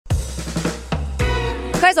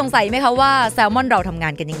เคยสงสัยไหมคะว่าแซลมอนเราทำงา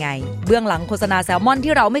นกันยังไงเบื้องหลังโฆษณาแซลมอน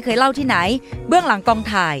ที่เราไม่เคยเล่าที่ไหนเบื้องหลังกอง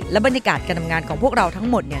ถ่ายและบรรยากาศการทำงานของพวกเราทั้ง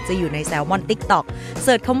หมดเนี่ยจะอยู่ในแซลมอน TikTok เ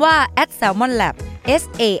สิร์ชคำว่า @salmonlab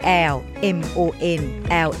SALMONLAB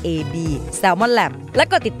Salmon Lab และ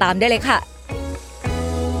กดติดตามได้เลยค่ะ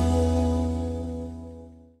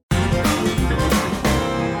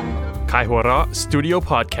Kaihura Studio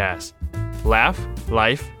Podcast Laugh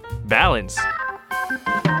Life Balance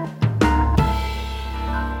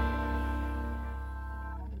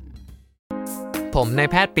ผมนาย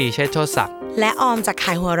แพทย์ปรีเชษฐ์โชติศักดิ์และออมจากข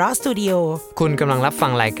ายหัวเราะสตูดิโอคุณกำลังรับฟั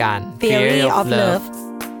งรายการ Theory of Love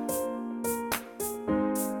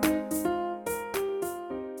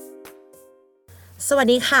สวัส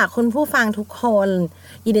ดีค่ะคุณผู้ฟังทุกคน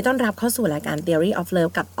ยินดีต้อนรับเข้าสู่รายการ Theory of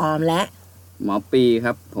Love กับออมและหมอปีค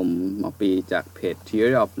รับผมหมอปีจากเพจ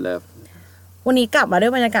Theory of Love วันนี้กลับมาด้ว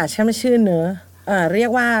ยบรรยากาศแช่มชื่นเนอะเรียก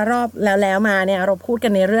ว่ารอบแล้วมาเนี่ยเราพูดกั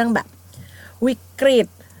นในเรื่องแบบวิกฤต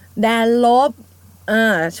แดนลบ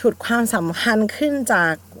ฉุดความสัมพันธ์ขึ้นจา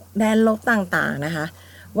กแดนลบต่างๆนะคะ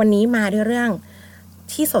วันนี้มาด้วยเรื่อง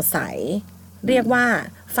ที่สดใสเรียกว่า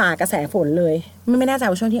ฝ่ากระแสฝนเลยไม่แน่ใจ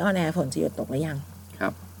ว่าช่วงที่ออนแอร์ฝนจะหยุดตกหรือยังครั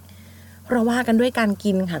บเราว่ากันด้วยการ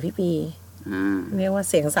กินค่ะพี่ปีเรียกว่า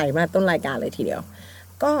เสียงใสมาต้นรายการเลยทีเดียว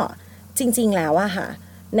ก็จริงๆแล้วอะค่ะ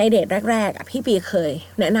ในเดทแรกๆพี่ปีเคย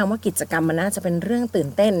แนะนำว่ากิจกรรมมันน่าจะเป็นเรื่องตื่น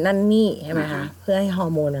เต้นนั่นนี่ใช่ไหมคะเพื่อให้ฮอ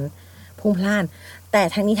ร์โมนนั้นพุ่งพล่านแต่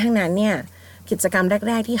ทั้งนี้ทั้งนั้นเนี่ยกิจกรรม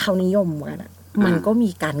แรกๆที่เขานิยมกันมันก็มี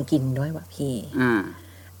การกินด้วยว่ะพี่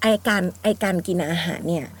ไอการกินอาหาร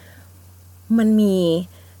เนี่ยมันมี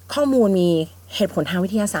ข้อมูลมีเหตุผลทางวิ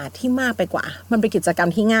ทยาศาสตร์ที่มากไปกว่ามันเป็นกิจกรรม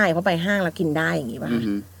ที่ง่ายเพราะไปห้างแล้วกินได้อย่างงี้ป่ะ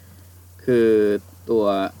คือ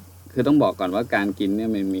ต้องบอกก่อนว่าการกินเนี่ย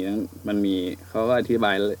มันมีเขาก็อธิบ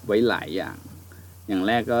ายไว้หลายอย่างแ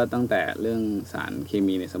รกก็ตั้งแต่เรื่องสารเค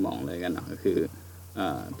มีในสมองเลยกันเนาะก็คือ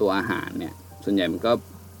ตัวอาหารเนี่ยส่วนใหญ่มันก็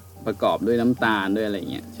ประกอบด้วยน้ำตาลด้วยอะไร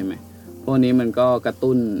เงี้ยใช่ไหมพวกนี้มันก็กระ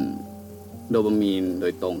ตุ้นโดปามีนโด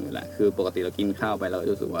ยตรงอยู่แล้วคือปกติเรากินข้าวไปเราก็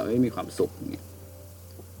รู้สึกว่ามีความสุขอย่างเงี้ย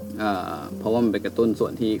เพราะว่ามันเป็นกระตุ้นส่ว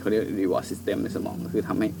นที่เขาเรียก reward system ในสมองก็คือท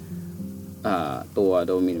ำให้ตัวโ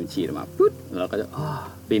ดปามีนมันฉีดออกมาปุ๊บเราก็จะ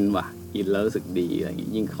ฟินว่ะกินแล้วรู้สึกดีอะไรอย่างเงี้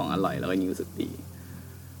ยยิ่งของอร่อยเราก็ยิ่งรู้สึกดี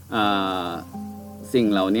สิ่ง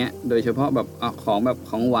เหล่านี้โดยเฉพาะแบบของแบบ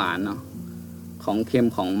ของหวานเนาะของเค็ม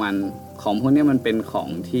ของมันของพวกนี้มันเป็นของ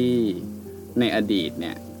ที่ในอดีตเ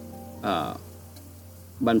นี่ย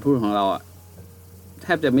บรรพบุรุษของเราแท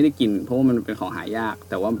บจะไม่ได้กินเพราะว่ามันเป็นของหายาก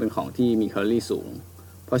แต่ว่ามันเป็นของที่มีแคลอรี่สูง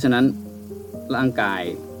เพราะฉะนั้นร่างกาย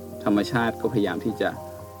ธรรมชาติก็พยายามที่จะ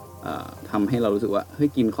ทำให้เรารู้สึกว่าเฮ้ย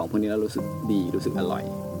กินของพวกนี้แล้วรู้สึกดีรู้สึกอร่อย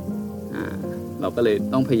เราก็เลย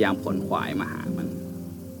ต้องพยายามขนขวายมาหามัน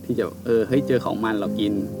ที่จะเฮ้ยเจอของมันเรากิ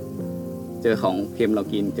นเจอของเค็มเรา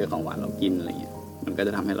กินเจอของหวานเรากินอะไรเงี้ยมันก็จ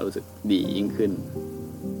ะทำให้เรารู้สึกดียิ่งขึ้น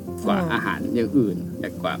กว่าอาหารอย่างอื่นแบ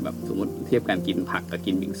บกว่าแบบสมมติเทียบกันกินผักกับ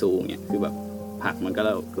กินบิงซูเนี่ยคือแบบผักมันก็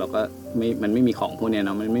เราก็มันไม่มีของพวกนี้เ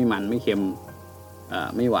นาะมันไม่มันไม่เค็ม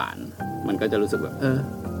ไม่หวานมันก็จะรู้สึกแบบ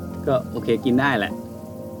ก็โอเคกินได้แหละ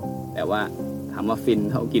แต่ว่าถามว่าฟิน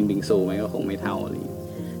เท่ากินบิงซูไหมก็คงไม่เท่าอะไร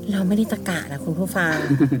เราไม่ได้ตะกะนะคุณผู้ฟัง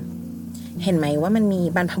เห็นไหมว่ามันมี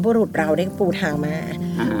บรรพบุรุษเราได้ปูทางมา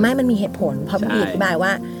ไม่มันมีเหตุผลเพราะพี่อธิบายว่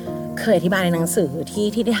าเคยอธิบายในหนังสือ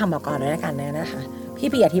ที่ได้ทำมาก่อนด้วยกันนะคะพี่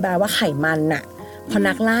อธิบายว่าไขมันน่ะพอ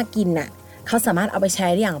นักล่ากินน่ะเขาสามารถเอาไปใช้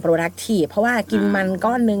ได้อย่าง productive เพราะว่ากินมัน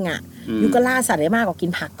ก้อนนึงยูก็ล่าสัตว์ได้มากกว่ากิน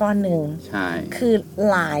ผักก้อนนึงใช่คือ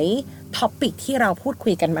หลายท็อปิกที่เราพูดคุ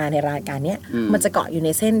ยกันมาในรายการเนี้ยมันจะเกาะอยู่ใน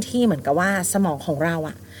เส้นที่เหมือนกับว่าสมองของเรา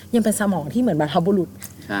ยังเป็นสมองที่เหมือนบรรพบุรุษ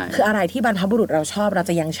คืออะไรที่บรรพบุรุษเราชอบเรา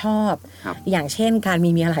จะยังชอบอย่างเช่นการมี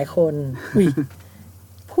เมียหลายคน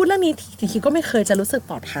พูดเรื่องนี้ทีก็ไม่เคยจะรู้สึก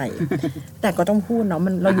ปลอดภัยแต่ก็ต้องพูดเนาะมั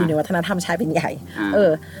นเราอยู่ในวัฒนธรรมชายเป็นใหญ่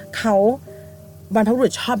เขาบรรพบุรุ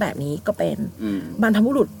ษชอบแบบนี้ก็เป็นบรรพ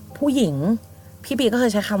บุรุษผู้หญิงพี่ปีก็เค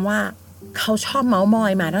ยใช้คำว่าเขาชอบเมาส์มอ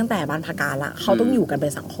ยมาตั้งแต่บรรพกาลละเขาต้องอยู่กันเป็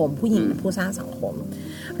นสังคมผู้หญิงเป็นผู้สร้างสังคม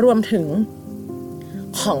รวมถึง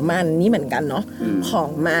ของมันนี่เหมือนกันเนาะของ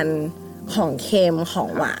มันของเค็มของ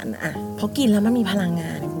หวานเพราะกินแล้วมันมีพลังง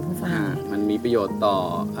านคุณผู้ฟังมันมีประโยชน์ต่อ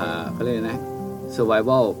เขาเรียกนะ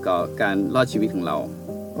survival กับการรอดชีวิตของเรา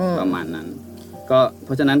ประมาณนั้นก็เพ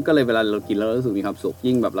ราะฉะนั้นก็เลยเวลาเรากินแล้วรู้สึกมีความสุข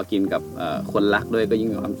ยิ่งแบบเรากินกับคนรักด้วยก็ยิ่ง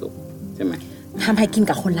มีความสุขใช่ไหมทำให้กิน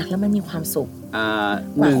กับคนรักแล้วมันมีความสุข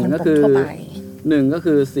หนึ่งก็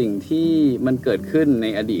คือสิ่งที่มันเกิดขึ้นใน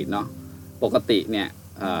อดีตเนาะปกติเนี่ย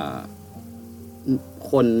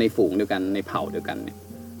คนในฝูงเดียวกันในเผ่าเดียวกันเนี่ย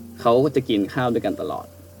เขาก็จะกินข้าวด้วยกันตลอด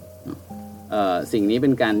สิ่งนี้เป็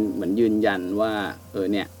นการเหมือนยืนยันว่า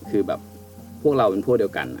เนี่ยคือแบบพวกเราเป็นพวกเดีย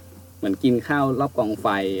วกันเหมือนกินข้าวรอบกองไฟ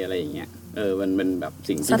อะไรอย่างเงี้ย มันเป็นแบบ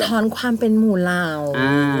สิ่งที่สะท้อนความเป็นหมู่เหล่า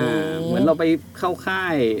เหมือนเราไปเข้าค่า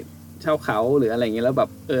ยชาวเขาหรืออะไรอย่างเงี้ยแล้วแบบ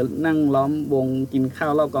นั่งล้อมวงกินข้า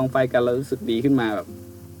วรอบกองไฟกันเรารู้สึกดีขึ้นมาแบบ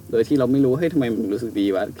โดยที่เราไม่รู้เฮ้ยทำไมมันรู้สึกดี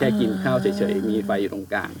วะแค่กินข้าวเฉยๆมีไฟอยู่ตรง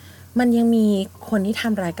กลางมันยังมีคนที่ท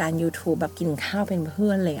ำรายการ YouTube แบบกินข้าวเป็นเพื่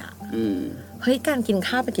อนเลยอ่ะเฮ้ยการกิน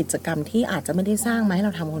ข้าวเป็นกิจกรรมที่อาจจะไม่ได้สร้างมาให้เร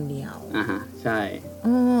าทำคนเดียวฮะใช่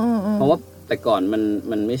เพราะว่าแต่ก่อน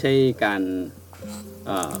มันไม่ใช่การ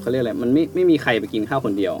เขาเรียกอะไรมันไม่มีใครไปกินข้าวค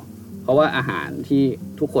นเดียวเพราะว่าอาหารที่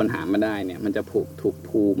ทุกคนหามาได้เนี่ยมันจะถูก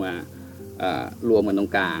พูมารวมกันตร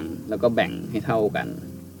งกลางแล้วก็แบ่งให้เท่ากัน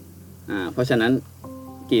เพราะฉะนั้น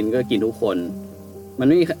กินก็กินทุกคนมัน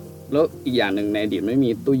ไม่มีแล้วอีกอย่างหนึ่งในอดีตไม่มี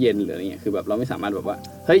ตู้เย็นหรืออะไรเงี้ยคือแบบเราไม่สามารถแบบว่า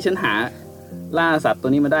เฮ้ยฉันหาล่าสัตว์ตัว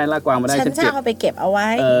นี้มาได้ล่ากวางมาได้ฉันจะเอาไปเก็บเอาไว้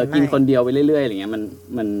กินคนเดียวไปเรื่อยๆอะไรเงี้ย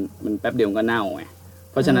มันแป๊บเดียวก็เน่าไง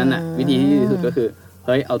เพราะฉะนั้นวิธีที่ดีที่สุดก็คือเ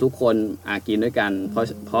ฮ้ยเอาทุกคนกินด้วยกันเพ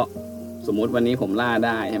ราะสมมุติวันนี้ผมล่าไ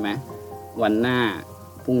ด้ใช่ไหมวันหน้า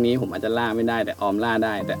พรุ่งนี้ผมอาจจะล่าไม่ได้แต่ออมล่าไ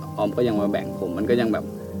ด้แต่ออมก็ยังมาแบ่งผมมันก็ยังแบบ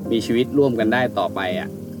มีชีวิตร่วมกันได้ต่อไป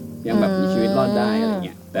ยังแบบมีชีวิตรอดได้อะไรเ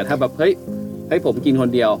งี้ยแต่ถ้าแบบเฮ้ยผมกินค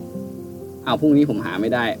นเดียวพรุ่งนี้ผมหาไม่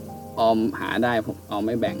ได้ออมหาได้ผมออมไ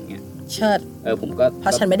ม่แบ่งเงี้ยเชิดผมก็เพรา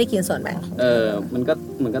ะฉันไม่ได้กินส่วนแบ่งมั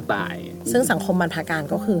นก็ตายซึ่งสังคมบรรพการ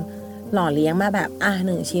ก็คือหล่อเลี้ยงมาแบบ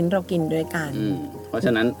1ชิ้นเรากินด้วยกันเพราะฉ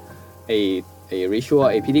ะนั้นไอ้ริชวล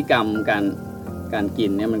พิธีกรรมการกิน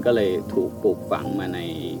เนี่ยมันก็เลยถูกปลูกฝังมาใน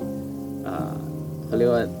เขาเรีย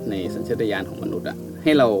กว่าในสัญชาตญาณของมนุษย์ใ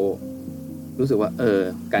ห้เรารู้สึกว่า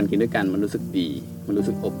การกินด้วยกันมันรู้สึกดีมันรู้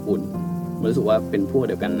สึกอบอุ่นมันรู้สึกว่าเป็นพวกเ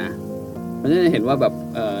ดียวกันนะเพราะฉะนั้นเห็นว่าแบบ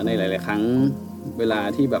ในหลายๆครั้งเวลา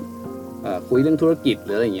ที่แบบคุยเรื่องธุรกิจห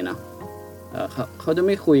รืออะไรอย่างเงี้ยเนาะเขาจะไ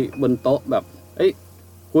ม่คุยบนโต๊ะแบบ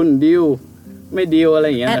คุณดีลไม่ดีลอะไร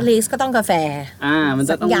อย่างเงี้ย at least ก็ต้องกาแฟมัน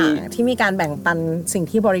จะต้องมีอย่างที่มีการแบ่งปันสิ่ง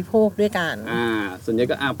ที่บริโภคด้วยกันส่วนใหญ่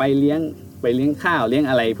ก็ไปเลี้ยงข้าวเลี้ยง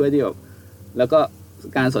อะไรเพื่อที่แบบแล้วก็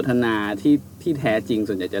การสนทนาที่แท้จริง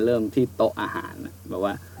ส่วนใหญ่จะเริ่มที่โต๊ะอาหารแบบ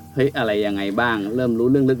ว่าเฮ้ยอะไรยังไงบ้างเริ่มรู้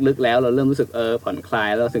เรื่องลึกๆแล้วเราเริ่มรู้สึกผ่อนคลาย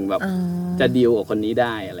แล้วถึงแบบจะดีลกับคนนี้ไ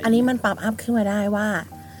ด้อะไรอันนี้มันปั๊บอัพขึ้นมาได้ว่า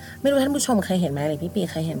ไม่รู้ท่านผู้ชมเคยเห็นไหมหรือพี่ปี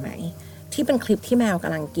เคยเห็นไหมที่เป็นคลิปที่แมวก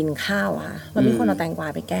ำลังกินข้าวแล้วมีคนเอาแตงกวา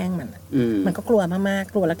ไปแกล้งมันก็กลัวมาก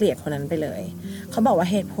ๆกลัวและเกลียดคนนั้นไปเลยเขาบอกว่า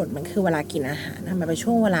เหตุผลมันคือเวลากินอาหารมันเป็น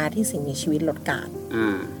ช่วงเวลาที่สิ่งมีชีวิตลดกาด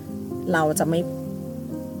เราจะไม่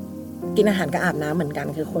กินอาหารกับอาบน้ำเหมือนกัน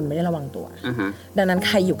คือคนไม่ได้ระวังตัวดังนั้นใ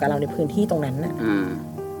ครอยู่กับเราในพื้นที่ตรงนั้น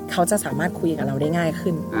เขาจะสามารถคุยกับเราได้ง่าย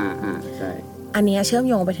ขึ้นใช่อันนี้เชื่อม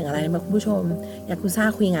โยงไปถึงอะไรไหมคุณผู้ชมยากุซ่า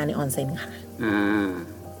คุยงานในออนเซ็นค่ะ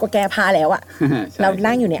ก็แก้ผ้าแล้วเรา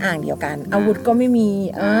นั่งอยู่ในอ่างเดียวกันอาวุธก็ไม่มี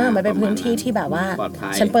มันเป็นพื้นที่ที่แบบว่า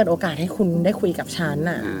ฉันเปิดโอกาสให้คุณได้คุยกับฉัน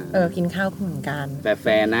กินข้าวเหมือนกันแต่แฟ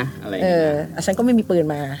นนะอะไรฉันก็ไม่มีปืน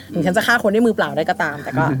มาถึงฉันจะฆ่าคนด้วยมือเปล่าได้ก็ตามแ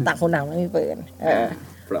ต่ก็ต่างคนต่างไม่มีปืน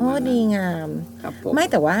ดีงามไม่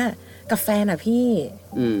แต่ว่ากาแฟน่ะพี่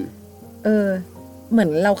เหมือน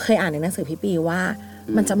เราเคยอ่านในหนังสือพี่ปีว่า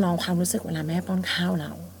มันจำลองความรู้สึกเวลาแม่ป้อนข้าวเร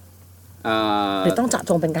าหรือต้องเจาะ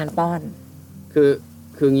จงเป็นการป้อน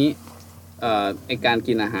คืองี้ไอการ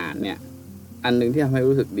กินอาหารเนี่ยอันนึงที่ทำให้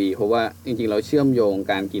รู้สึกดีเพราะว่าจริงๆเราเชื่อมโยง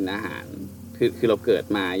การกินอาหารคือเราเกิด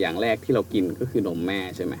มาอย่างแรกที่เรากินก็คือนมแม่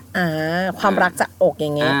ใช่ไหมความรักจากอกอย่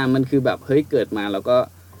างเงี้ยมันคือแบบเฮ้ยเกิดมาแล้วก็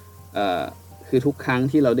คือทุกครั้ง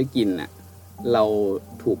ที่เราได้กินน่ะเรา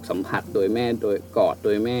ถูกสัมผัสโดยแม่โดยกอดโด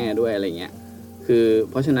ยแม่ด้วยอะไรเงี้ยคือ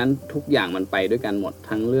เพราะฉะนั้นทุกอย่างมันไปด้วยกันหมด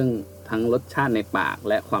ทั้งเรื่องทั้งรสชาติในปาก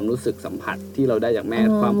และความรู้สึกสัมผัสที่เราได้จากแม่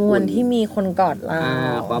ความอุ่นที่มีคนกอดเรา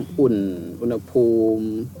ความอุ่นอุณหภูมิ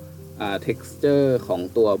texture ของ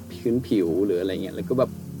ตัวพื้นผิวหรืออะไรเงี้ยแล้วก็แบบ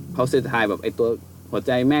เขาเซตไทแบบไอตัวหัวใ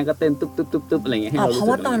จแม่ก็เต้นตึ๊บๆๆอะไรเงี้ยให้เรารู้สึกเพราะ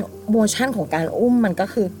ว่าตอนโมชั่นของการอุ้มมันก็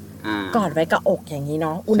คือกอดไว้กับอกอย่างนี้เน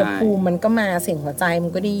าะอุณหภูมิมันก็มาเสียงหัวใจมั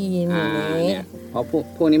นก็ดีอย่างนี้เพราะ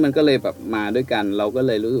พวกนี้มันก็เลยแบบมาด้วยกันเราก็เ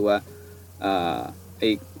ลยรู้สึกว่าไอ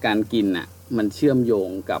การกินน่ะมันเชื่อมโยง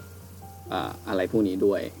กับอะไรพวกนี้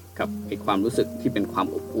ด้วยกับไอความรู้สึกที่เป็นความ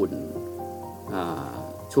อบอุ่น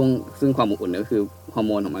ช่วงซึ่งความอบอุ่นก็คือฮอร์โ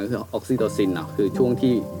มนของมันก็คือออกซิโทซินเนาะคือช่วง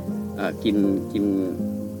ที่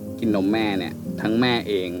กินนมแม่เนี่ยทั้งแม่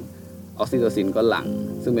เองออกซิโทซินก็หลั่ง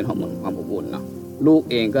ซึ่งเป็นฮอร์โมนความอบอุ่นเนาะลูก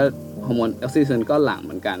เองก็ฮอร์โมนออกซิโทซินก็หลั่งเห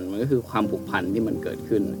มือนกันมันก็คือความผูกพันที่มันเกิด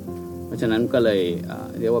ขึ้นเพราะฉะนั้นก็เลย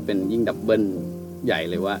เรียกว่าเป็นยิ่งดับเบิลใหญ่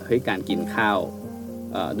เลยว่าเฮ้ยการกินข้าว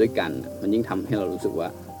ด้วยกันมันยิ่งทำให้เรารู้สึกว่า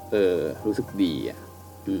รู้สึกดี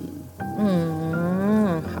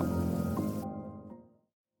ครับ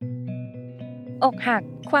อกหัก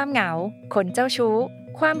ความเหงาคนเจ้าชู้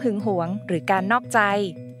ความหึงหวงหรือการนอกใจ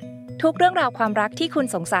ทุกเรื่องราวความรักที่คุณ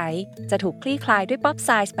สงสัยจะถูกคลี่คลายด้วยป๊อปไซ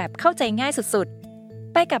ส์แบบเข้าใจง่ายสุดๆ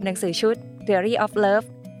ไปกับหนังสือชุด Theory of Love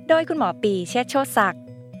โดยคุณหมอปีเชษฐ์โชติศักดิ์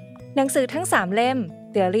หนังสือทั้ง3เล่ม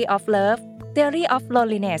Theory of Love Theory of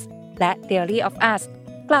Loneliness และ Theory of Us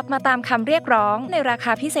กลับมาตามคำเรียกร้องในราค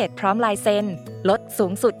าพิเศษพร้อมลายเซ็นลดสู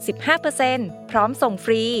งสุด 15% พร้อมส่งฟ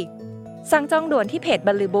รีสั่งจองด่วนที่เพจ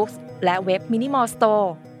Baloo Books และเว็บ Minimal Store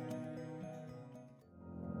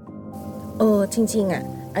จริงๆอ่ะ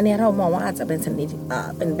อันนี้เรามองว่าอาจจะเป็นสัน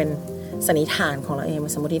นิษฐานของเราเองเป็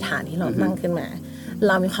นสมมติฐานที่เราตั้งขึ้นมาเ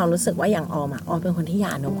รามีความรู้สึกว่าอย่างออมเป็นคนที่หย่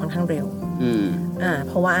านมค่อนข้างเร็วเ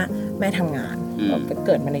พราะว่าแม่ทำงานเ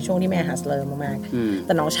กิดมาในช่วงที่แม่ฮัสเลอร์มากๆแ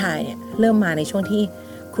ต่น้องชายเนี่ยเริ่มมาในช่วงที่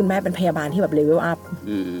คุณแม่เป็นพยาบาลที่แบบเลเวลอัพ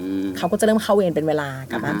เขาก็จะเริ่มเข้าเวรเป็นเวลา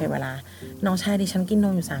กลับบ้านเป็นเวลาน้องชายดิฉันกินน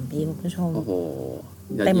มอยู่3 ปีคุณผู้ชม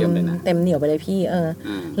เต็มเหนียวไปเลยพี่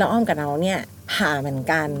แล้วอ้อมกับน้องเนี่ยผ่าเหมือน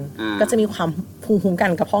กันก็จะมีความภูมิคุ้มกั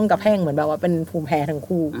นกระพ้องกระแพงเหมือนแบบว่าเป็นภูมิแพ้ทั้ง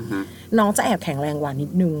คู่น้องจะแอบแข็งแรงกว่านิด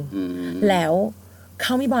นึงแล้วเข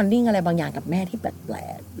ามีบอนดิ้งอะไรบางอย่างกับแม่ที่แปล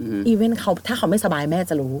กๆอีเวนเขาถ้าเขาไม่สบายแม่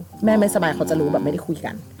จะรู้แม่ไม่สบายเขาจะรู้แบบไม่ได้คุย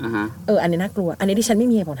กันอันนี้น่ากลัวอันนี้ที่ฉันไม่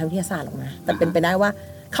มีเหตุผลทางวิทยาศาสตร์หรอกนะแต่เป็นไปได้ว่า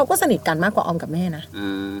เขาก็สนิทกันมากกว่าออมกับแม่นะ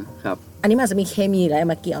ครับอันนี้มันจะมีเคมีอะไร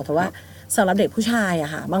มาเกี่ยวแต่ว่าสำหรับเด็กผู้ชายอ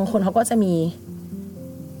ะค่ะบางคนเขาก็จะมี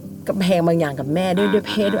กำแพงบางอย่างกับแม่ด้วยเ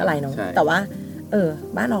พศด้วยอะไรเนาะแต่ว่า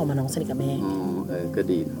บ้านเรามาน้องสนิทกับแม่ก็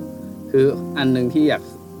ดีคืออันนึงที่อยาก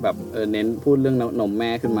แบบเน้นพูดเรื่องนมแ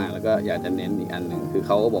ม่ขึ้นมาแล้วก็อยากจะเน้นอีกอันนึงคือเ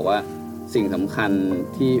ขาก็บอกว่าสิ่งสำคัญ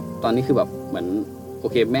ที่ตอนนี้คือแบบเหมือนโอ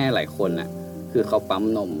เคแม่หลายคนน่ะคือเขาปั๊ม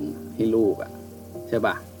นมให้ลูกอะใช่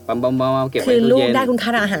ป่ะปั๊มเก็บไว้ตู้เย็นคือลูกได้คุณค่า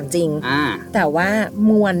ทางอาหารจริงแต่ว่า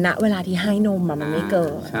มวลณเวลาที่ให้นมมันไม่เกิ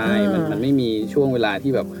ดใช่มันไม่มีช่วงเวลา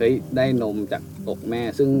ที่แบบเฮ้ยได้นมจากอกแม่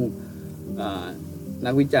ซึ่ง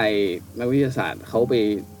นักวิจัยนักวิทยาศาสตร์เขาไป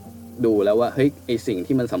ดูแล้วว่าเฮ้ยไอสิ่ง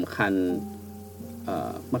ที่มันสำคัญ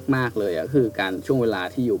มากๆเลยอ่ะคือการช่วงเวลา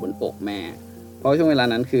ที่อยู่บนอกแม่เพราะช่วงเวลา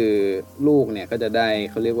นั้นคือลูกเนี่ยก็จะได้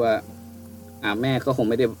เขาเรียกว่าแม่ก็คง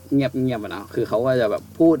ไม่ได้เงียบๆนะคือเขาก็จะแบบ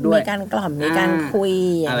พูดด้วยมีการกล่อมมีการคุย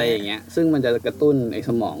อะไรอย่างเงี้ยซึ่งมันจะกระตุ้นไอ้ส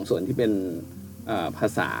มองส่วนที่เป็นภา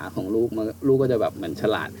ษาของลูกก็จะแบบเหมือนฉ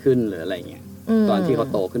ลาดขึ้นหรืออะไรเงี้ยตอนที่เขา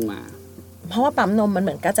โตขึ้นมาเพราะว่าปั๊มนมมันเห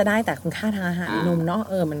มือนก็จะได้แต่คุณค่าทางอาหารนมเนาะ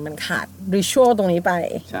มันขาดริชวลตรงนี้ไป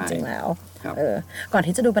จริงแล้วก่อน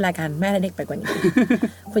ที่จะดูรายการแม่และเด็กไปกว่านี้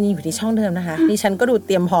คุณยังอยู่ที่ช่องเดิมนะคะดิฉันก็ดูเ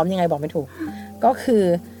ตรียมพร้อมยังไงบอกไม่ถูกก็คือ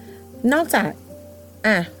นอกจาก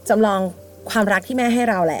จำลองความรักที่แม่ให้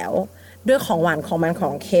เราแล้วด้วยของหวานของมันขอ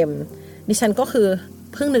งเค็มดิฉันก็คือ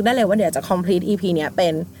เพิ่งนึกได้เลยว่าเดี๋ยวจะ complete EP เนี้ยเป็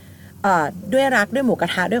นด้วยรักด้วยหมูกระ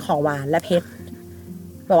ทะด้วยของหวานและเพชร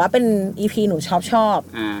แบบว่าเป็น EP หนูชอบ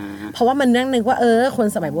เพราะว่ามันนั่งนึกว่าคน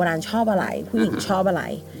สมัยโบราณชอบอะไรผู้หญิงชอบอะไร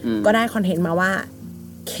ก็ได้คอนเทนต์มาว่า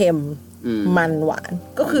เค็มมันหวาน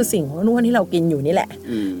ก็คือสิ่งนู้นที่เรากินอยู่นี่แหละ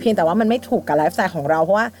เพียงแต่ว่ามันไม่ถูกกับไลฟ์สไตล์ของเราเพ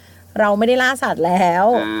ราะว่าเราไม่ได้ล่าสัตว์แล้ว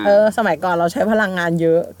สมัยก่อนเราใช้พลังงานเย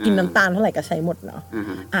อะกินน้ำตาลเท่าไหร่ก็ใช้หมดเนาะ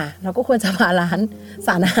เราก็ควรจะบาลานซ์ส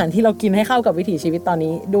ารอาหารที่เรากินให้เข้ากับวิถีชีวิตตอน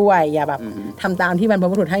นี้ด้วยอย่าแบบทำตามที่บรรพ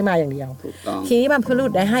บุรุษให้มาอย่างเดียวทีนี้บรรพบุรุ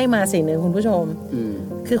ษได้ให้มาสิ่งหนึ่งคุณผู้ชม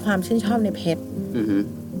คือความชื่นชอบในเพชร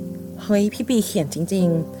เฮ้ยพี่ปีเขียนจริง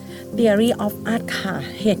ๆ Theory of Art ค่ะ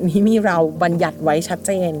เหตุนี้มีเราบัญญัติไว้ชัดเ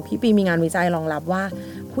จนพี่ปีมีงานวิจัยรองรับว่า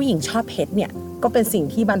ผู้หญิงชอบเพชรเนี่ยก็เป็นสิ่ง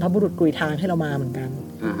ที่บรรพบุรุษกลุยทางให้เรามาเหมือนกัน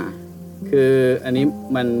คืออันนี้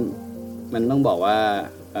มันต้องบอกว่า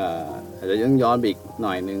อาจจะย้อนไปอีกห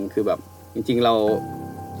น่อยนึงคือแบบจริงๆเรา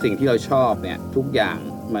สิ่งที่เราชอบเนี่ยทุกอย่าง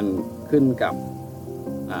มันขึ้นกั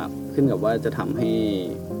บว่าจะทำให้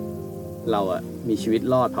เราอะมีชีวิต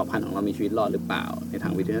รอดเผ่าพันธุ์ของเรามีชีวิตรอดหรือเปล่าในทา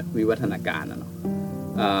งวิวัฒนาการนะเนาะ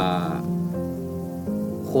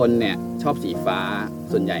คนเนี่ยชอบสีฟ้า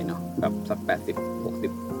ส่วนใหญ่เนาะแบบสัก60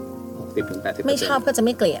ถึง 80% ไม่ชอบก็จะไ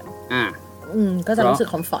ม่เกลียดก็จะรู้สึก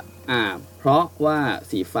คอมฟอร์ตเพราะว่า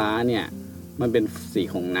สีฟ้าเนี่ยมันเป็นสี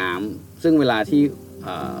ของน้ำซึ่งเวลาที่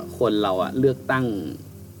คนเราอะเลือกตั้ง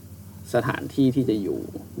สถานที่ที่จะอยู่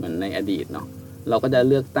เหมือนในอดีตเนาะเราก็จะ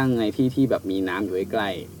เลือกตั้งในที่ที่แบบมีน้ำอยู่ใกล้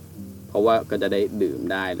ๆเพราะว่าก็จะได้ดื่ม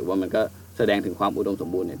ได้หรือว่ามันก็แสดงถึงความอุดมสม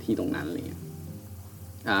บูรณ์ในที่ตรงนั้นอะไรเงี้ย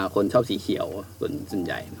คนชอบสีเขียวส่วนใ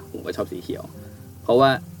หญ่นะผมก็ชอบสีเขียวเพราะว่า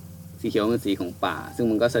สีเขียวเป็นสีของป่าซึ่ง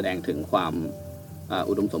มันก็แสดงถึงความ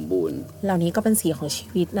อุดมสมบูรณ์เหล่านี้ก็เป็นสีของชี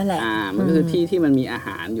วิตนั่นแหละมันก็คือที่มันมีอาห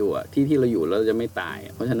ารอยู่ที่เราอยู่แล้วเราจะไม่ตาย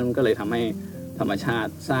เพราะฉะนั้นมันก็เลยทำให้ธรรมชา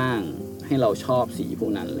ติสร้างให้เราชอบสีพว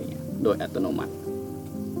กนั้นเลยโดยอัตโนมัติ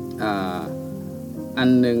อัน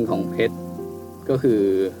นึงของเพชรก็คือ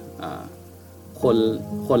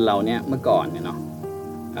คนเราเนี่ยเมื่อก่อนเนี่ยเนาะ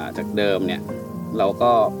จากเดิมเนี่ยเรา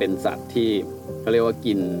ก็เป็นสัตว์ที่เขาเรียกว่า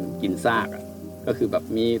กินซากก็คือแบบ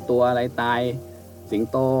มีตัวอะไรตายสิง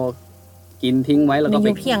โต กินทิ้งไว้แล้วก็ไปใน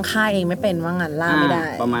ยุคที่ยังฆ่าเองไม่เป็นว่างั้นล่าไม่ได้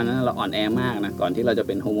ประมาณนั้นเราอ่อนแอมากนะก่อนที่เราจะเ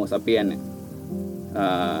ป็นโฮโมซาเปียนเนี่ย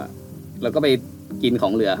เราก็ไปกินขอ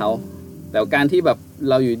งเหลือเขาแต่การที่แบบ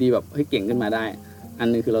เราอยู่ดีแบบเฮ้ยเก่งขึ้นมาได้อัน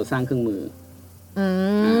นึงคือเราสร้างเครื่องมือ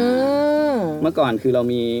เมื่อก่อนคือเรา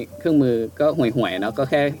มีเครื่องมือก็ห่วยๆเนาะก็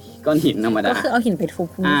แค่ก้อนหินธรรมดาก็คือเอาหินไปทุบ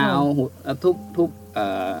เอา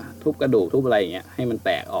ทุบกระดูกทุบอะไรอย่างเงี้ยให้มันแต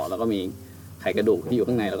กออกแล้วก็มีไขกระดูกที่อยู่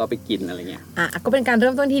ข้างในแล้วก็ไปกินอะไรเงี้ยก็เป็นการเ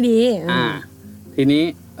ริ่มต้นที่ดีทีนี้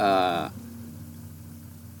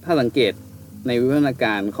ถ้าสังเกตในวิวัฒนาก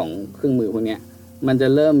ารของเครื่องมือพวกเนี้ยมันจะ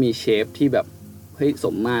เริ่มมีเชฟที่แบบเฮ้ยส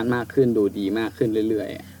มมาตรมากขึ้นดูดีมากขึ้นเรื่อย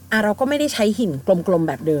ๆเราก็ไม่ได้ใช้หินกลมๆ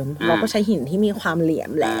แบบเดิมเราก็ใช้หินที่มีความเหลี่ยม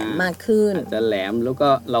แหลมมากขึ้นจะแหลมแล้วก็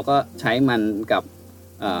เราก็ใช้มันกับ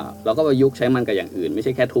เราก็ประยุกต์ใช้มันกับอย่างอื่นไม่ใ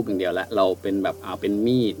ช่แค่ทุบอย่างเดียวละเราเป็นแบบเป็น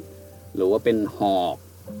มีดหรือว่าเป็นหอก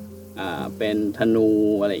เป็นธนู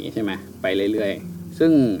อะไรอย่างงี้ใช่ไหมไปเรื่อยๆซึ่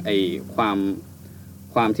งไอคว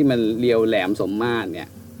ามที่มันเรียวแหลมสมมาตรเนี่ย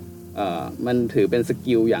มันถือเป็นส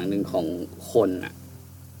กิลอย่างหนึ่งของคน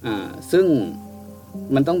ซึ่ง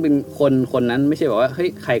มันต้องเป็นคนนั้นไม่ใช่แบบว่าเฮ้ย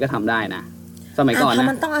ใครก็ทำได้นะสมัยก่อนนะเพราะ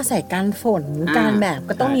มันต้องอาศัยการฝนการแบบ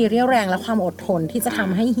ก็ต้องมีเรี่ยวแรงและความอดทนที่จะท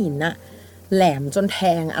ำให้หินน่ะแหลมจนแท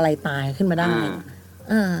งอะไรตายขึ้นมาได้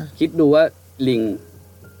คิดดูว่าลิง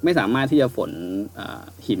ไม่สามารถที่จะฝน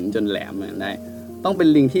หินจนแหลมได้ต้องเป็น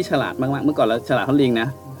ลิงที่ฉลาดมากๆเมื่อก่อนเราฉลาดเท่าลิงนะ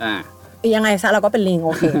ยังไงซะเราก็เป็นลิงโอ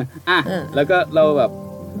เคแล้วก็เราแบบ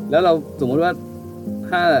แล้วเราสมมุติว่า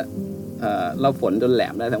ถ้าเราฝนจนแหล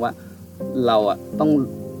มได้แสดงว่าเราต้อง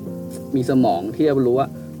มีสมองที่จะรู้ว่า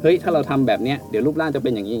เฮ้ยถ้าเราทำแบบเนี้ยเดี๋ยวรูปร่างจะเป็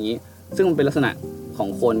นอย่างนี้อย่างนี้ซึ่งมันเป็นลักษณะของ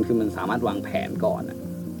คนคือมันสามารถวางแผนก่อน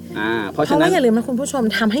เพราะฉะนั้นอย่าลืมนะคุณผู้ชม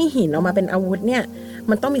ทำให้หินออกมาเป็นอาวุธเนี่ย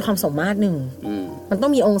มันต้องมีความสมมาตรหนึ่งมันต้อ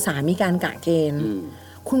งมีองศามีการกะเกณฑ์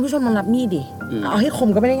คุณผู้ชมลองรับมีดดิเอาให้คม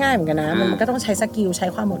ก็ไม่ได้ง่ายเหมือนกันนะมันก็ต้องใช้สกิลใช้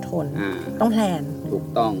ความอดทนต้องแพลนถูก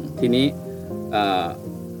ต้องทีนี้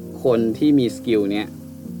คนที่มีสกิลเนี้ย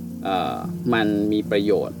มันมีประโ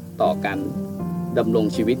ยชน์ต่อการดำรง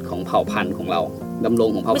ชีวิตของเผ่าพันธุ์ของเราดำรง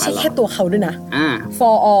ของเผ่าพันธุ์เราไม่ใช่แค่ตัวเขาด้วยนะ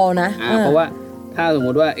for all นะเพราะว่าถ้าสม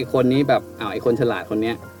มุติว่าไอ้คนนี้แบบไอ้คนฉลาดคนเ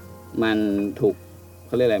นี้ยมันถูกเ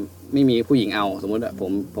ขาเรียกอะไรไม่มีผู้หญิงเอาสมมติว่า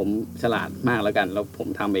ผมฉลาดมากแล้วกันแล้วผม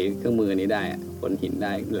ทำไปเครื่องมือนี้ได้ฝนหินไ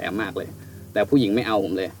ด้แหลมมากเลยแต่ผู้หญิงไม่เอาผ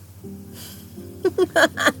มเลย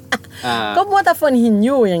ก็มัวแต่ฝนหินอ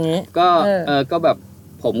ยู่อย่างงี้ก็แบบ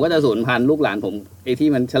ผมก็จะสูญพันธุ์ลูกหลานผมไอ้ที่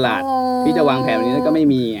มันฉลาดที่จะวางแผนแบบนี้ก็ไม่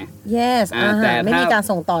มีไง yes แต่ไม่มีการ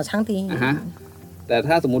ส่งต่อช่างตีแต่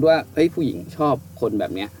ถ้าสมมุติว่าเฮ้ยผู้หญิงชอบคนแบ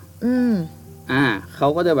บเนี้ยเขา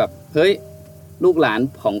ก็จะแบบเฮ้ยลูกหลาน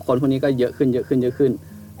ของคนพวกนี้ก็เยอะขึ้น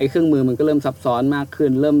ไอ้เครื่องมือมันก็เริ่มซับซ้อนมากขึ้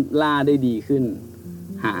นเริ่มล่าได้ดีขึ้น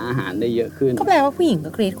หาอาหารได้เยอะขึ้นก็แปลว่าผู้หญิงก็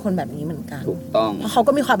เกรดคนแบบนี้เหมือนกันถูกต้องเพราะเขา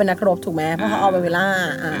ก็มีความเป็นนักรบถูกไหมเพราะเขาเอาไปเวลา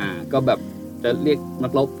ก็แบบจะเรียกนั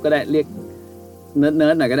กรบก็ได้เรียกเนิร์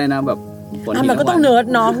ดหน่อยก็ได้นะแบบมันก็ต้องเนิร์ด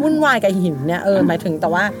เนาะวุ่นวายกับหินเนี่ยหมายถึงแต่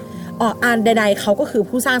ว่าใดๆเขาก็คือ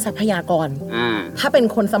ผู้สร้างทรัพยากรถ้าเป็น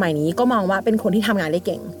คนสมัยนี้ก็มองว่าเป็นคนที่ทำงานได้เ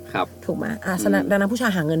ก่งถูกไหมดังนั้นผู้ชา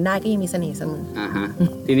ยหาเงินได้ก็ยังมีเสน่ห์เสมอ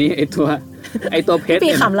ทีนี้ไอ้ตัวเพชร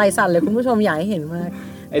ปีขำไรสั่นเลยคุณผู้ชมอยากให้เห็นมาก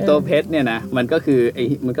ไอ้ตัวเพชรเนี่ยนะมันก็คือ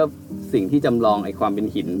มันก็สิ่งที่จำลองไอ้ความเป็น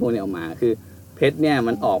หินพวกนี้ออกมาคือเพชรเนี่ย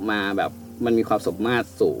มันออกมาแบบมันมีความสมมาตร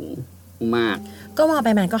สูงมากก็มองไป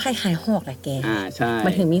มันก็คล้ายๆหอกแหละแกใช่มั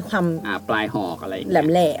นถึงมีความปลายหอกอะไรแ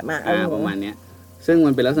หลมๆประมาณเนี้ยซึ่งมั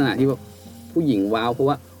นเป็นลักษณะที่แบบผู้หญิงว้าวเพราะ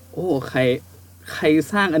ว่าโอ้ใคร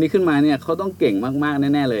สร้างอันนี้ขึ้นมาเนี่ยเขาต้องเก่งมาก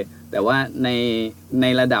ๆแน่ๆเลยแต่ว่าใน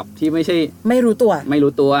ระดับที่ไม่ใช่ไม่รู้ตัว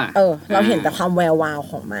เราเห็นแต่ความแวววาว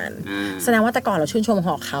ของมันแสดงว่าแต่ก่อนเราชื่นชมห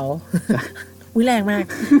อกเขาวิแรงมาก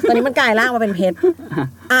ตอนนี้มันกลายร่างมาเป็นเพชร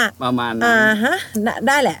ประมาณไ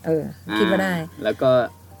ด้แหละคิดว่าได้แล้วก็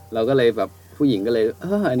เราก็เลยแบบผู้หญิงก็เลย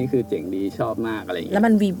อันนี้คือเจ๋งดีชอบมากอะไรอย่างเงี้ยแล้ว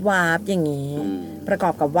มันวิบวาบอย่างนี้ประกอ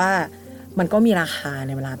บกับว่ามันก็มีราคาใ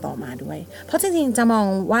นเวลาต่อมาด้วยเพราะจริงๆจะมอง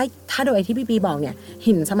ว่าถ้าโดยที่พี่ปีบอกเนี่ย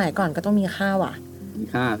หินสมัยก่อนก็ต้องมีค่าว่ะมี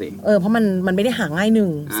ค่าสิเพราะมันไม่ได้หาง่าย1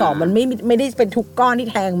 2มันไม่ได้เป็นทุกก้อนที่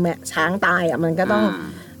แทงแม่ช้างตายมันก็ต้อง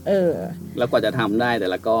แล้วกว่าจะทำได้แต่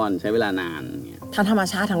ละก้อนใช้เวลานานเนี่ยทางธรรม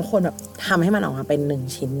ชาติทั้งคนแบบทำให้มันออกมาเป็น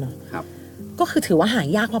1ชิ้นเนาะครับก็คือถือว่าหา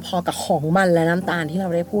ยากพอๆกับของมันและน้ำตาลที่เรา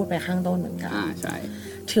ได้พูดไปข้างต้นเหมือนกันใช่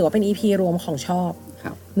ถือว่าเป็น EP รวมของชอบ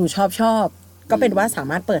หนูชอบก็เป็นว่าสา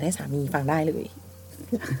มารถเปิดให้สามีฟังได้เลย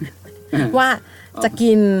ว่าจะ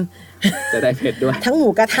กินจะได้เผ็ดด้วยทั้งหมู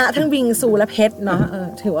กระทะทั้งบิงซูและเพชรเนาะ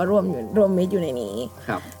ถือว่ารวมมิตรอยู่ในนี้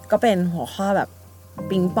ก็เป็นหัวข้อแบบ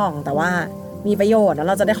ปิงป่องแต่ว่ามีประโยชน์แล้ว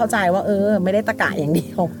เราจะได้เข้าใจว่าไม่ได้ตะกะอย่างเดี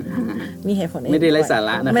ยวมีเหตุผลไม่ได้ไร้สาร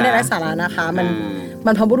ะนะคะไม่ได้ไร้สาระนะคะ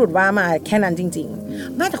มันพบุรุษว่ามาแค่นั้นจริง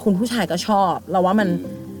ๆไม่แต่คุณผู้ชายก็ชอบเราว่ามัน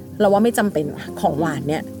เราว่าไม่จำเป็นของหวาน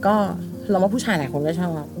เนี่ยก็เราว่าผู้ชายหลายคนก็ช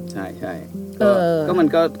อบใช่ใช่ก็มัน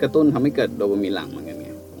ก็กระตุ้นทำให้เกิดโดปามีนหลั่งเหมือนกันไง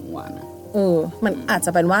ของหวานนะมันอาจจ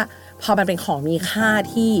ะเป็นว่าพอมันเป็นของมีค่า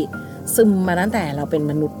ที่ซึมมาตั้งแต่เราเป็น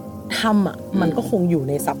มนุษย์ทำอ่ะมันก็คงอยู่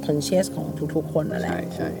ใน subconscious ของทุกๆคนนั่นแหละ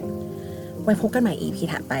ใช่ไว้พบกันใหม่ EP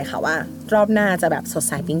ถัดไปค่ะว่ารอบหน้าจะแบบสดใ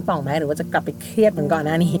สปิ๊งป่องไหมหรือว่าจะกลับไปเครียดเหมือนก่อนห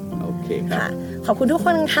น้านี้โอเคครับขอบคุณทุกค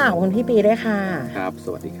นค่ะขอบคุณพี่ปีด้วยค่ะครับส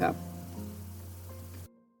วัสดีครับ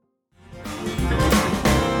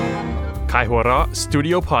Kaihura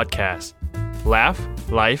Studio Podcast Laugh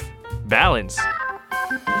Life Balance